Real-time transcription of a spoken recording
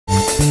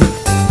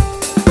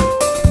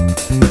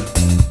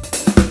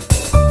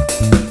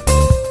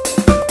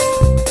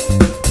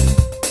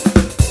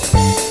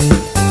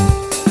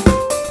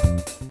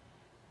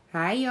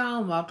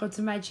welcome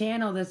to my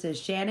channel. This is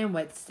Shannon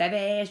with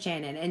Steady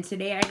Shannon, and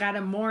today I got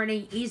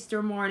a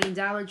Easter morning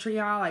Dollar Tree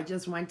haul. I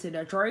just went to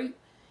Detroit,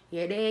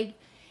 you dig?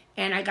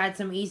 And I got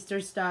some Easter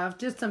stuff,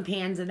 just some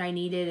pans that I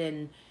needed,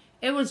 and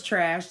it was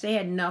trash. They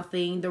had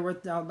nothing. There were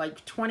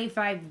like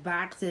 25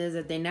 boxes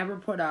that they never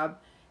put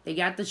up. They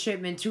got the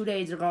shipment 2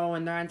 days ago,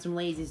 and they're on some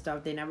lazy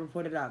stuff. They never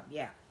put it up.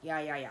 Yeah.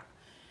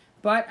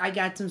 But I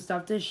got some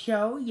stuff to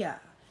show ya.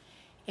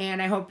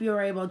 And I hope you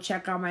were able to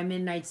check out my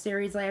midnight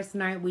series last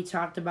night. We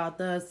talked about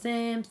The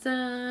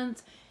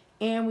Simpsons.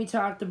 And we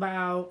talked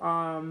about,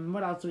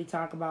 what else did we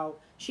talk about?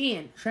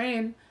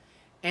 Shein.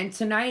 And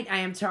tonight I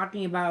am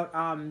talking about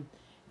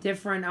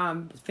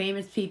different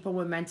famous people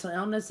with mental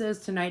illnesses.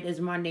 Tonight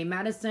is Monday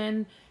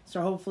Medicine.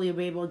 So hopefully you'll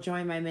be able to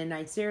join my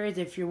midnight series.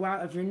 If you're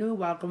new,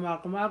 welcome.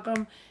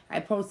 I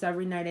post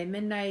every night at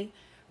midnight.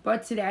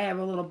 But today I have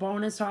a little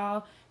bonus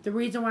haul. The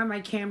reason why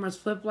my camera's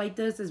flipped like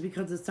this is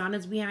because the sun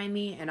is behind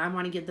me, and I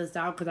want to get this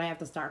out because I have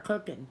to start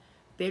cooking.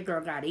 Big girl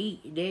gotta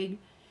eat, you dig?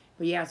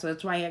 But yeah, so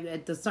that's why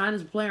the sun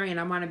is blaring, and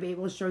I want to be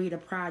able to show you the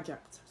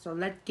project. So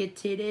let's get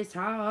to this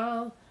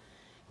haul.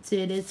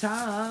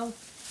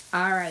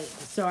 Alright,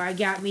 so I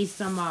got me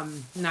some,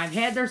 and I've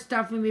had their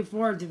stuffing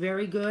before. It's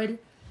very good.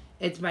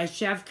 It's by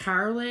Chef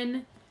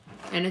Carlin,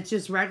 and it's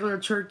just regular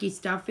turkey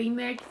stuffing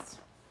mix.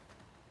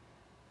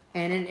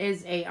 And it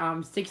is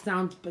a 6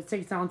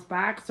 ounce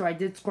box. So I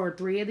did score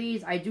 3 of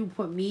these. I do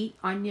put meat,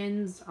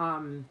 onions.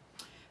 I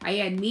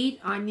add meat,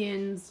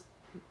 onions,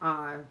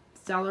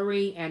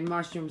 celery, and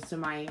mushrooms to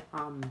my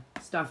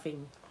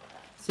stuffing.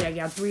 So I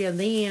got 3 of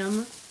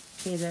them.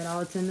 Okay, that all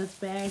it's in this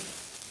bag.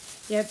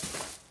 Yep.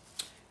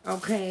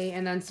 Okay,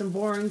 and then some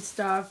boring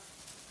stuff.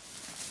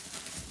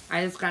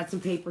 I just got some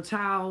paper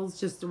towels,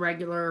 just the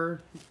regular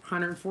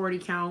 140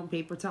 count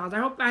paper towels. I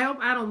hope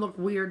I don't look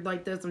weird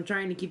like this. I'm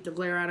trying to keep the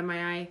glare out of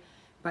my eye.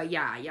 But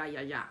yeah.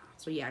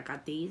 So yeah, I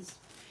got these.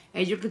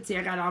 As you can see,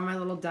 I got all my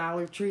little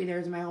Dollar Tree.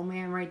 There's my old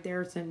man right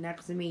there sitting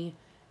next to me.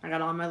 I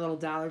got all my little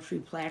Dollar Tree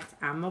plaques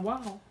on my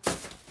wall.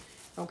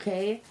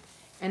 Okay.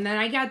 And then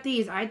I got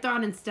these. I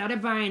thought instead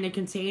of buying the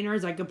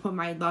containers, I could put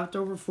my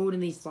leftover food in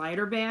these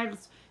slider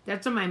bags.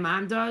 That's what my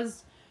mom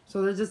does.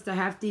 So there's just a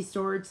hefty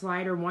storage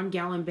slider, 1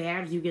 gallon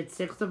bags. You get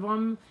 6 of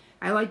them.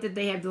 I like that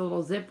they have the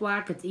little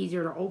Ziploc. It's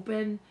easier to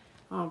open.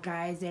 Oh,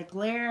 guys, that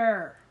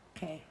glare.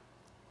 Okay.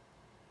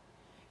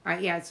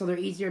 Alright, yeah, so they're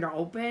easier to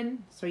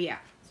open. So, yeah.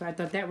 So I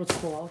thought that was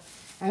cool.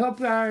 I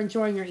hope you are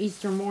enjoying your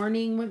Easter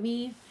morning with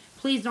me.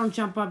 Please don't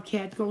jump up,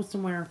 cat. Go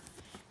somewhere.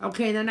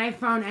 Okay, then I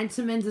found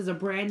Entenmann's is a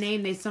brand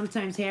name. They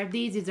sometimes have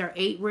these. These are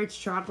 8 rich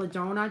chocolate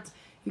donuts.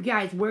 You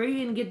guys, where are you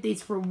going to get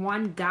these for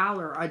 $1?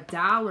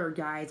 $1,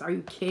 guys. Are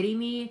you kidding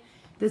me?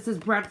 This is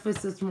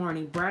breakfast this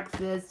morning.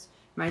 Breakfast.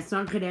 My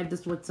son could have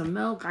this with some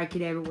milk. I could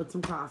have it with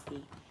some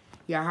coffee.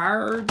 You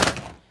heard?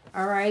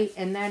 Alright,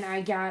 and then I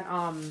got,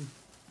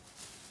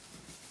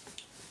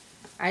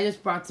 I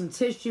just bought some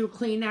tissue.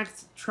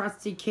 Kleenex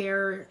Trusted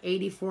Care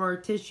 84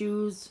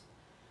 tissues.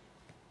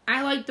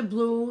 I like the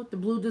blue. The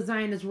blue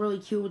design is really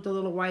cute with the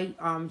little white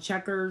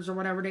checkers or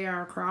whatever they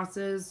are,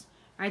 crosses.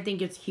 I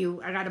think it's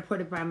cute. I got to put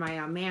it by my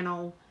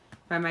mantle,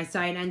 by my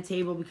side end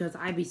table because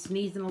I be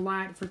sneezing a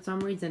lot for some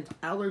reason. It's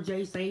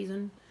allergy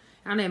season.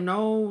 I don't have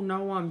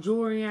no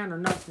jewelry on or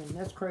nothing.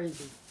 That's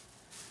crazy.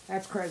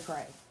 That's cray.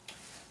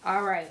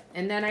 Alright,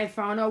 and then I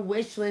found a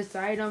wish list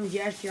item.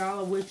 Yes,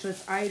 y'all, a wish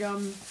list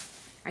item.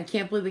 I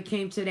can't believe it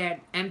came to that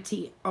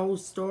MTO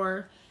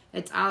store.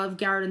 It's Olive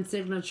Garden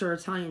Signature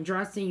Italian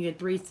Dressing. You get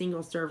 3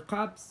 single-serve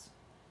cups.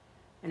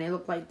 And they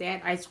look like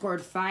that. I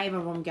scored 5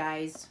 of them,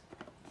 guys.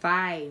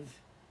 5.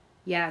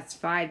 Yes,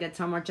 5. That's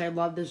how much I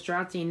love this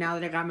dressing. Now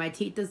that I got my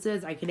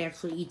teethuses, I could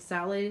actually eat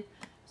salad.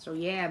 So,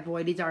 yeah,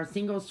 boy, these are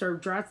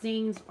single-serve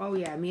dressings. Oh,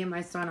 yeah, me and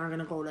my son are going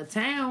to go to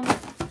town.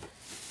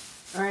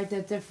 All right,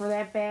 that's it for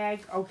that bag.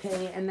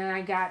 Okay, and then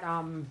I got,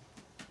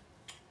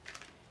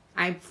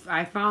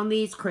 I found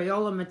these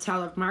Crayola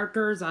metallic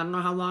markers. I don't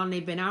know how long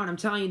they've been out. I'm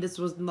telling you, this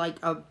was like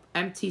a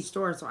empty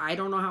store, so I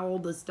don't know how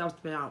old this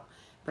stuff's been out.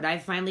 But I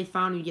finally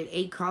found you get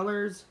 8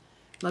 colors.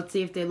 Let's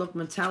see if they look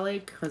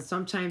metallic, because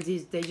sometimes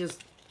they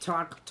just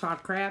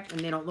talk crap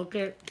and they don't look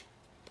it.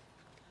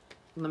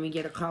 Let me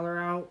get a color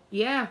out.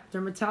 Yeah,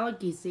 they're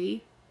metallic-y,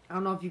 see? I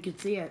don't know if you can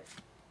see it.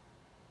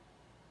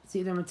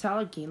 See, they're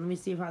metallic-y. Let me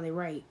see how they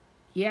write.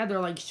 Yeah, they're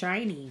like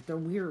shiny. They're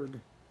weird.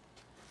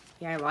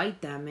 Yeah, I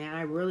like them, man.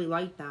 I really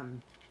like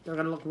them. They're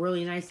going to look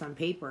really nice on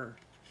paper.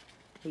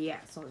 But yeah,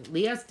 so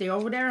Leah, stay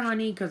over there,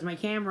 honey, because my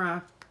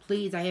camera,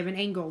 please, I have an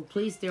angle.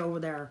 Please stay over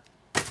there.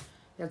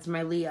 That's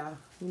my Leah.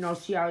 You know,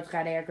 she always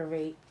got to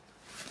aggravate.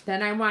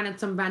 Then I wanted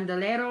some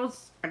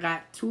bandoleros. I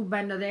got 2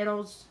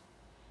 bandoleros.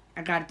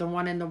 I got the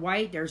one in the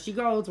white. There she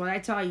goes. What I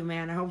tell you,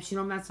 man. I hope she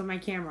don't mess with my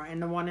camera.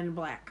 And the one in the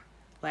black.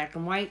 Black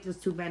and white.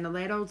 Just 2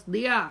 bandoleros.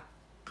 Leah,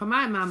 come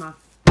on, mama.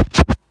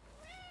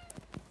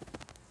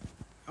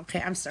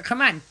 Okay, I'm sorry.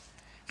 Come on.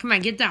 Come on,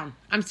 get down.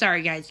 I'm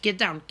sorry, guys. Get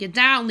down. Get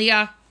down,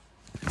 Leah.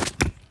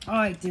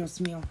 Ay, Dios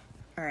mío.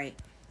 All right.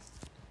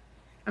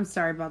 I'm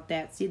sorry about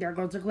that. See, there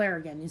goes the glare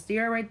again. You see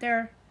her right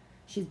there?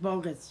 She's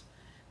bogus.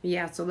 But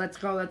yeah, so let's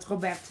go. Let's go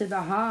back to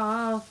the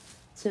haul.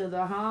 to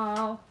the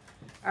haul.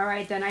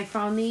 Alright, then I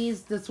found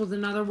these. This was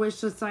another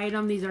wish list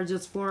item. These are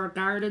just Flora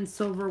Garden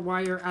silver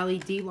wire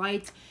LED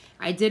lights.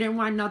 I didn't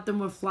want nothing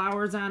with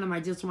flowers on them. I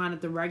just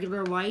wanted the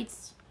regular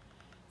lights.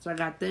 So I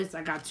got this.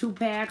 I got 2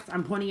 packs.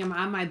 I'm putting them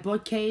on my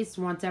bookcase.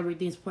 Once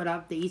everything's put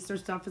up, the Easter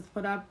stuff is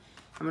put up,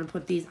 I'm going to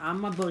put these on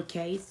my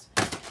bookcase.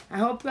 I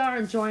hope y'all are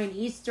enjoying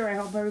Easter. I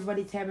hope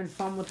everybody's having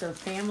fun with their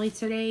family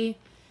today.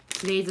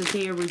 Today's a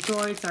day of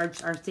rejoice.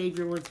 Our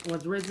Savior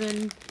was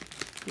risen.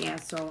 Yeah,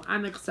 so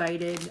I'm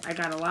excited. I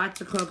got a lot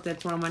to cook.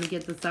 That's why I'm going to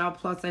get this out.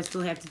 Plus, I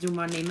still have to do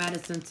Monday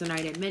medicine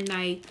tonight at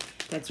midnight.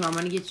 That's why I'm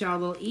going to get y'all a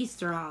little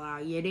Easter haul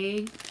out. You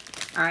dig?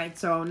 Alright,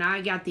 so now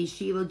I got these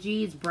Sheila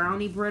G's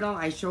Brownie Brittle.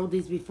 I showed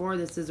these before.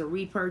 This is a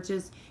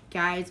repurchase.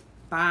 Guys,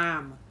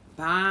 bomb.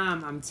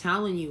 Bomb. I'm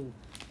telling you.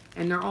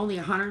 And they're only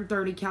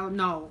 130 calories.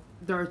 No,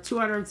 they're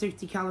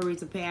 260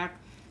 calories a pack.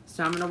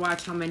 So I'm going to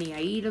watch how many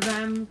I eat of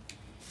them.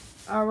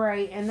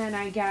 Alright, and then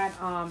I got,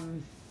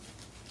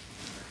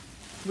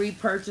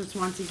 repurchase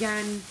once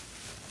again.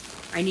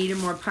 I needed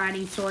more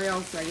potting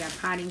soil, so I got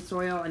potting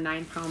soil, a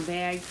 9-pound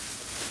bag.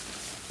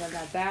 So I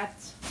got that.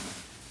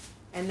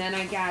 And then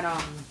I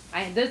got,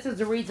 this is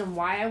the reason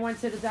why I went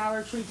to the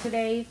Dollar Tree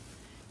today,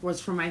 was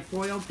for my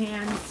foil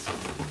pans.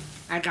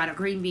 I got a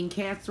green bean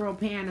casserole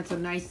pan. It's a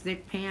nice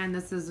thick pan.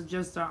 This is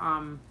just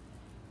a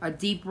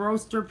deep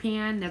roaster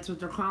pan. That's what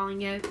they're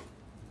calling it.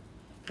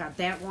 Got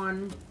that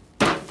one.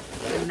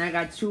 And I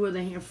got 2 of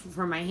the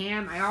for my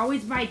ham. I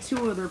always buy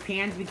 2 of their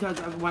pans because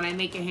of when I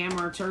make a ham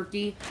or a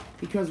turkey.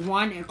 Because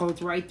 1, it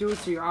goes right through.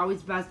 So your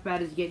always best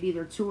bet is get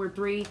either 2 or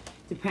 3,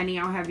 depending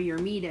how heavy your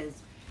meat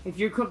is. If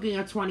you're cooking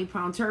a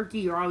 20-pound turkey,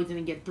 you're always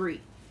going to get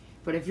 3.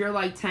 But if you're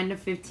like 10 to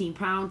 15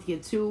 pounds,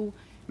 get 2.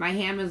 My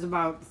ham is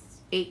about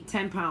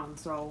 10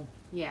 pounds. So,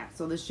 yeah.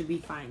 So this should be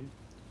fine.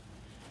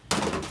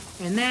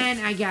 And then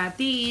I got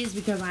these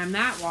because I'm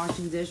not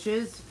washing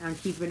dishes. I'm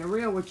keeping it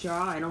real with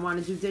y'all. I don't want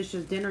to do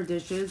dishes, dinner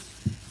dishes.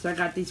 So I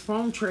got these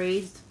foam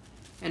trays.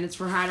 And it's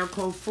for hot or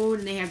cold food.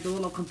 And they have the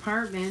little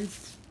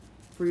compartments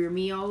for your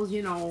meals.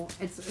 You know,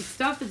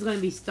 stuff is going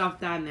to be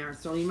stuffed on there.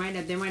 So they might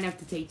have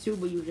to take 2,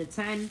 but you get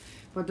 10.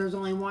 But there's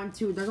only 1,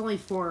 2. There's only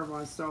 4 of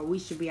us. So we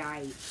should be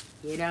alright.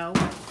 You know?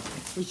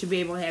 We should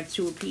be able to have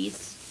 2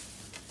 apiece.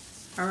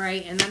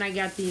 Alright. And then I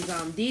got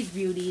these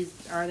beauties.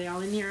 Are they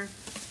all in here?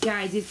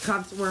 Guys, these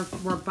cups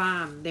were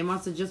bomb. They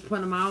must have just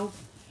put them out.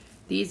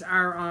 These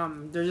are,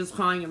 they're just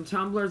calling them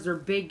tumblers. They're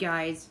big,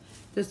 guys.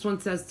 This one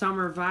says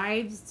Summer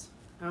Vibes.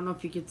 I don't know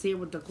if you can see it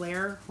with the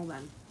glare. Hold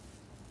on.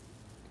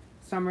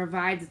 Summer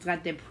Vibes. It's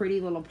got that pretty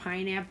little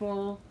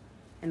pineapple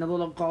and a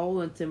little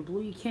gold. It's in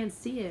blue. You can't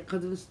see it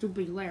because of the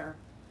stupid glare.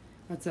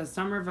 It says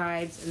Summer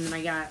Vibes. And then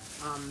I got,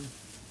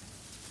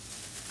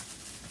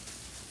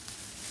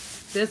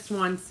 this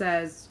one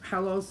says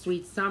Hello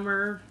Sweet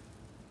Summer.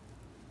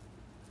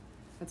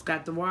 It's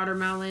got the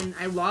watermelon.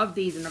 I love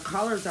these, and the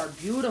colors are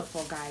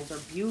beautiful, guys. They're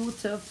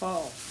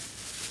beautiful.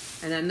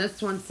 And then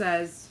this one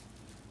says,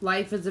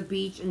 Life is a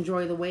beach,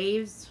 enjoy the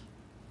waves.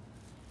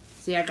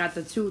 See, I got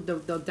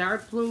the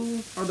dark blue,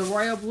 or the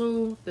royal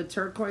blue, the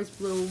turquoise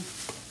blue,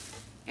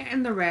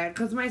 and the red.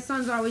 Because my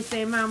sons always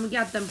say, Mom, we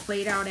got them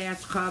played out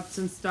ass cups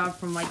and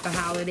stuff from, like, the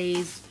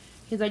holidays.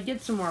 He's like,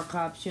 get some more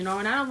cups, you know.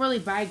 And I don't really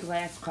buy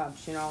glass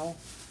cups, you know.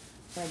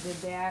 So I did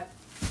that.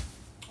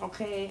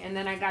 Okay, and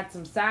then I got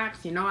some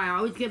socks. You know, I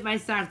always get my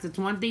socks. It's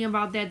one thing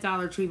about that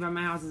Dollar Tree by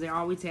my house is they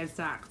always have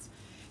socks.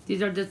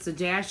 These are just the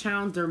Dash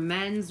Hounds. They're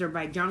men's. They're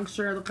by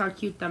Juncture. Look how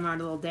cute them are,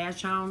 the little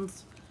Dash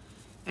Hounds.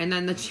 And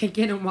then the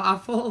chicken and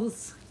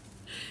waffles.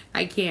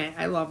 I can't.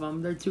 I love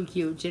them. They're too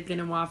cute.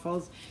 Chicken and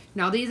waffles.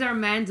 Now, these are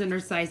men's and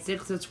they're size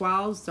 6 to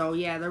 12. So,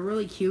 yeah, they're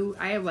really cute.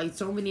 I have, like,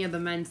 so many of the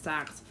men's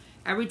socks.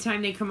 Every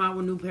time they come out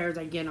with new pairs,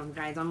 I get them,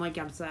 guys. I'm, like,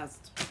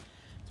 obsessed.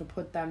 So,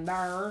 put them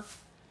there.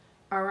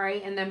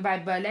 Alright, and then by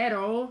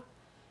Bolero,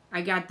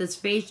 I got this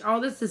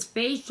this is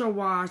facial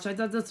wash. I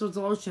thought this was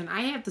lotion.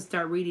 I have to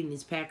start reading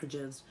these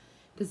packages.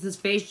 This is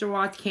facial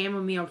wash,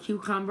 chamomile,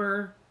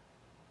 cucumber.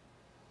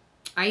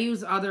 I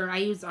use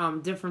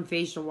different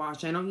facial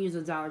wash. I don't use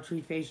a Dollar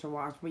Tree facial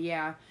wash, but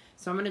yeah.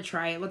 So I'm going to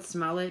try it. Let's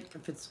smell it.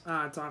 If it's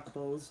all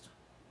closed.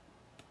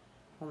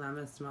 Hold on, I'm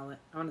going to smell it.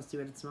 I want to see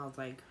what it smells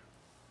like.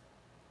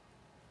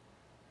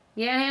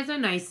 Yeah, it has a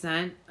nice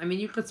scent. I mean,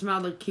 you could smell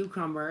the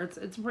cucumber.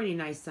 It's a pretty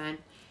nice scent.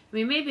 I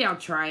mean, maybe I'll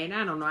try it.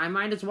 I don't know. I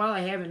might as well. I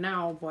have it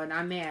now, but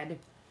I'm mad.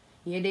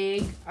 You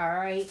dig?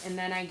 Alright. And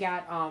then I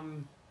got,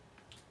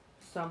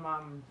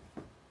 some,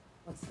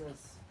 what's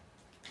this?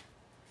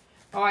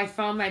 Oh, I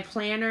found my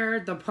planner.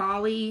 The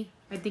Polly,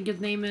 I think his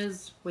name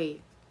is.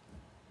 Wait.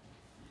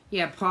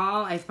 Yeah,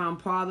 Paul. I found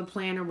Paul the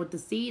planner with the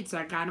seeds. So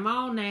I got them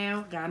all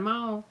now. Got them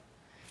all.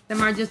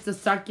 Them are just the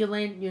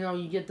succulent. You know,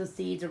 you get the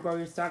seeds to grow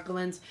your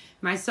succulents.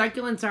 My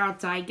succulents are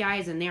outside,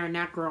 guys, and they are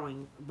not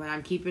growing. But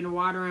I'm keeping to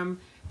water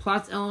them.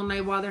 Plus,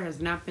 Illinois weather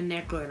has not been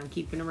that good. I'm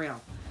keeping it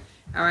real.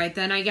 Alright,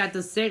 then I got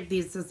this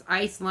is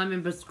Ice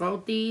Lemon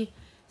Biscotti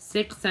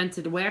 6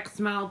 Scented Wax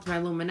Melt by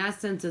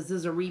Luminescence. This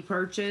is a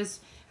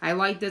repurchase. I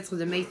like this because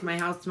it makes my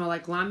house smell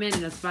like lemon,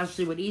 and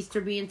especially with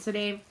Easter being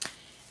today.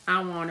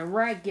 I want it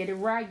right, get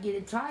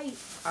it tight.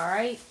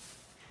 Alright?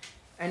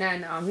 And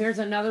then here's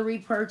another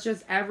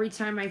repurchase. Every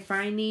time I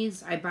find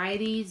these, I buy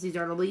these. These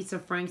are the Lisa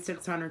Frank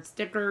 600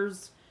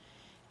 stickers.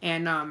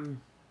 And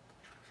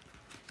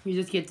you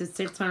just get the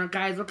 600.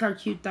 Guys, look how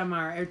cute them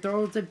are. It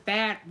throws it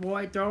back,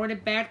 boy. Throwing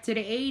it back to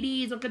the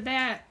 80s. Look at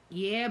that.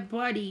 Yeah,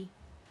 buddy.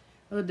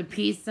 Look at the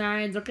peace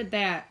signs. Look at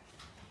that.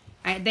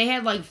 They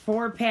had like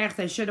 4 packs.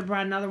 I should have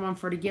brought another one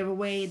for the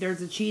giveaway.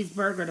 There's a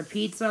cheeseburger, the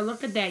pizza.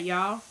 Look at that,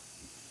 y'all.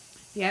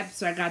 Yep,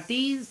 so I got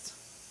these.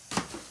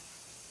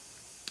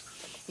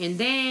 And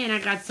then I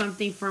got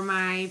something for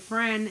my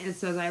friend. It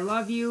says, I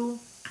love you.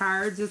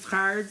 Cards. It's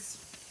cards.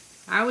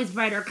 I always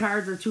buy their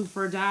cards. They're 2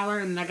 for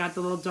 $1. And then I got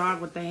the little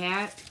dog with the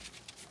hat.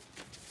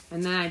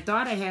 And then I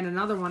thought I had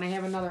another one. I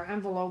have another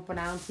envelope, but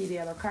I don't see the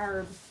other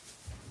card.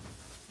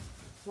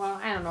 Well,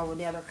 I don't know what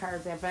the other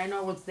cards are, but I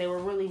know they were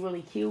really,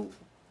 really cute.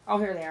 Oh,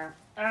 here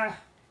they are.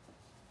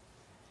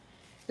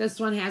 This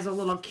one has a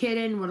little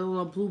kitten with a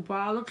little blue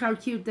ball. Look how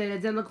cute that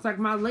is. It looks like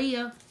my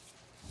Leah.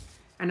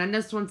 And then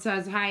this one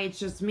says, hi, it's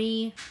just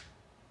me.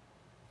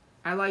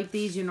 I like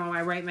these. You know,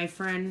 I write my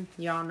friend.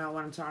 Y'all know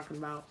what I'm talking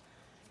about.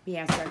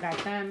 Yeah, so I got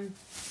them.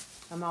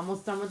 I'm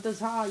almost done with this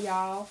haul,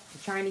 y'all. I'm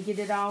trying to get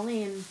it all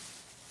in.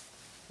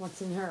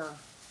 What's in her?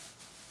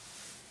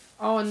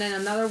 Oh, and then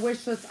another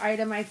wish list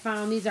item I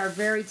found. These are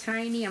very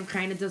tiny. I'm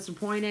kind of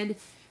disappointed.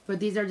 But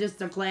these are just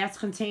the glass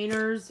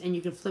containers. And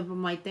you can flip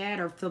them like that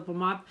or flip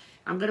them up.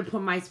 I'm going to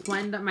put my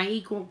Splenda, my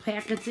equal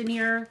packets in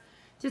here.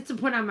 Just to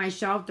put on my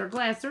shelf. They're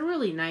glass. They're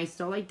really nice,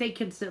 though. Like, they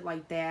can sit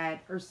like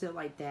that or sit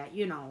like that,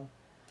 you know.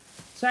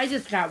 So I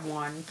just got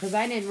one because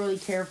I didn't really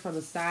care for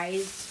the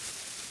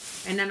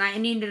size. And then I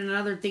needed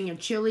another thing of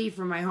chili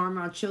for my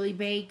Hormel chili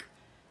bake.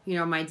 You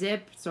know, my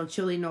dip. So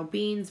chili, no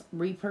beans.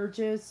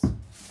 Repurchase.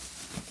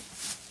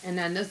 And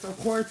then this, of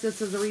course,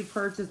 this is a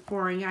repurchase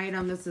boring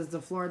item. This is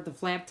the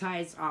flap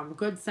ties.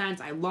 Good Sense.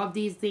 I love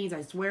these things.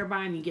 I swear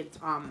by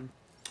them.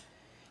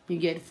 You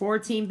get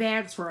 14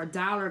 bags for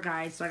 $1,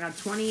 guys. So I got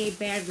 28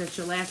 bags that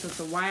should last us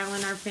a while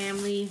in our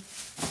family.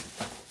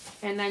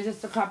 And then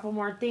just a couple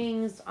more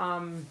things.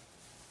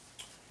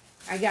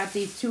 I got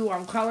these 2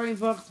 coloring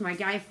books. My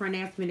guy friend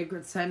asked me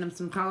to send him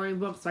some coloring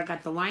books. So I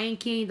got The Lion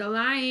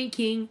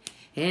King,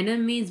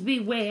 Enemies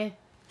Beware.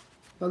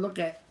 But look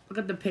at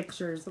the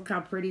pictures. Look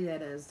how pretty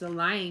that is. The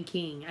Lion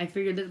King. I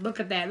figured that.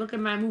 Look at that. Look at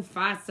my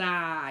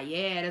Mufasa.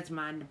 Yeah, that's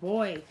my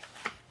boy.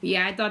 But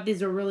yeah, I thought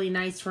these were really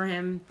nice for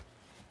him.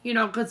 You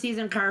know, because he's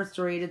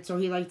incarcerated, so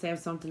he likes to have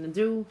something to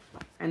do.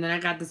 And then I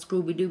got the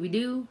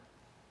Scooby-Dooby-Doo.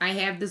 I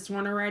have this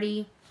one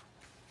already.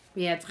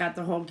 Yeah, it's got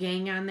the whole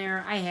gang on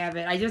there. I have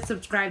it. I just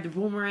subscribed to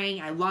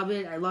Boomerang. I love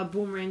it. I love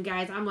Boomerang,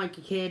 guys. I'm like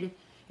a kid.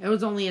 It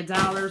was only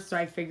 $1, so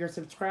I figure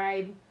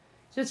subscribe.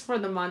 Just for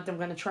the month, I'm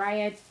going to try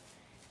it.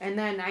 And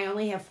then I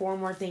only have 4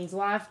 more things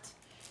left.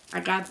 I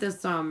got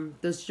this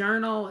this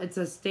journal. It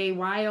says Stay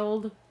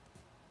Wild.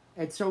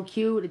 It's so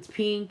cute. It's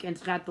pink, and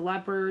it's got the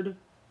leopard.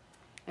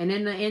 And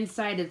in the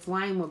inside, it's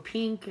lined with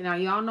pink. Now,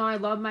 y'all know I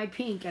love my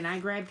pink, and I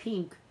grab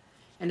pink.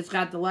 And it's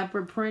got the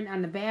leopard print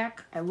on the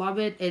back. I love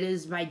it. It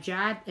is by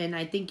Jot, and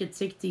I think it's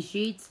 60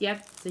 sheets.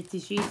 Yep, 60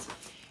 sheets.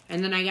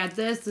 And then I got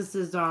this. This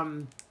is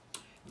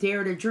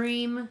Dare to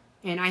Dream,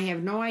 and I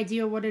have no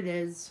idea what it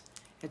is.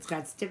 It's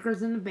got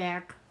stickers in the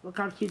back. Look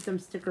how cute them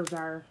stickers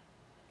are.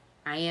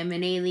 I am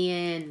an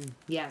alien.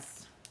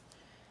 Yes.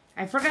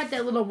 I forgot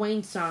that little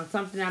Wayne song.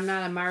 Something I'm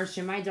not a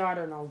Martian. My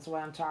daughter knows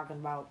what I'm talking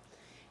about.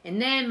 And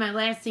then my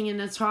last thing in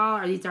this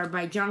haul these are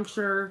by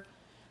Juncture.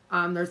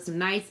 There's some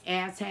nice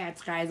ass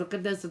hats, guys. Look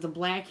at this. It's a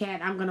black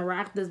hat. I'm going to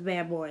rock this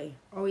bad boy.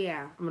 Oh,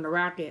 yeah. I'm going to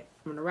rock it.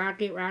 I'm going to rock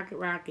it, rock it,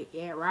 rock it.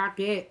 Yeah, rock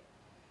it.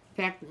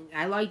 In fact,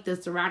 I like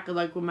this to rock it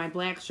like with my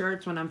black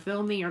shirts when I'm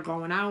filming or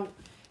going out.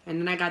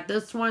 And then I got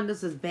this one.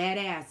 This is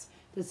badass.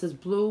 This is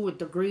blue with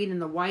the green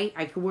and the white.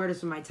 I could wear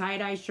this with my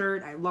tie-dye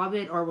shirt. I love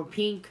it. Or with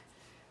pink.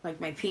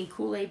 Like my pink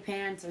Kool-Aid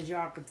pants. As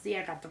y'all can see,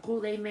 I got the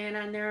Kool-Aid man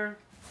on there.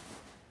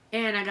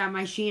 And I got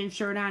my Shein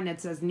shirt on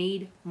that says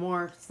Need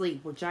More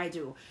Sleep, which I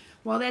do.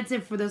 Well, that's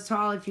it for this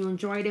haul. If you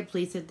enjoyed it,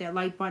 please hit that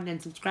like button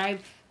and subscribe.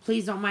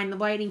 Please don't mind the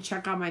lighting.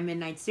 Check out my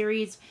Midnight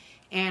series.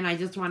 And I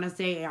just want to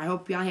say, I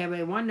hope y'all have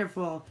a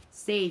wonderful,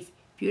 safe,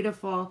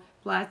 beautiful,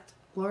 blessed,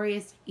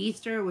 glorious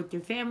Easter with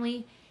your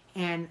family.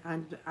 And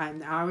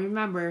I'll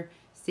remember,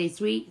 stay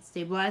sweet,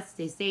 stay blessed,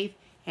 stay safe,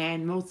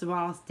 and most of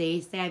all,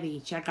 stay savvy.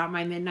 Check out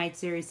my Midnight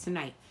series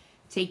tonight.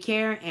 Take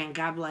care, and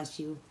God bless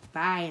you.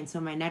 Bye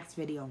until my next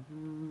video.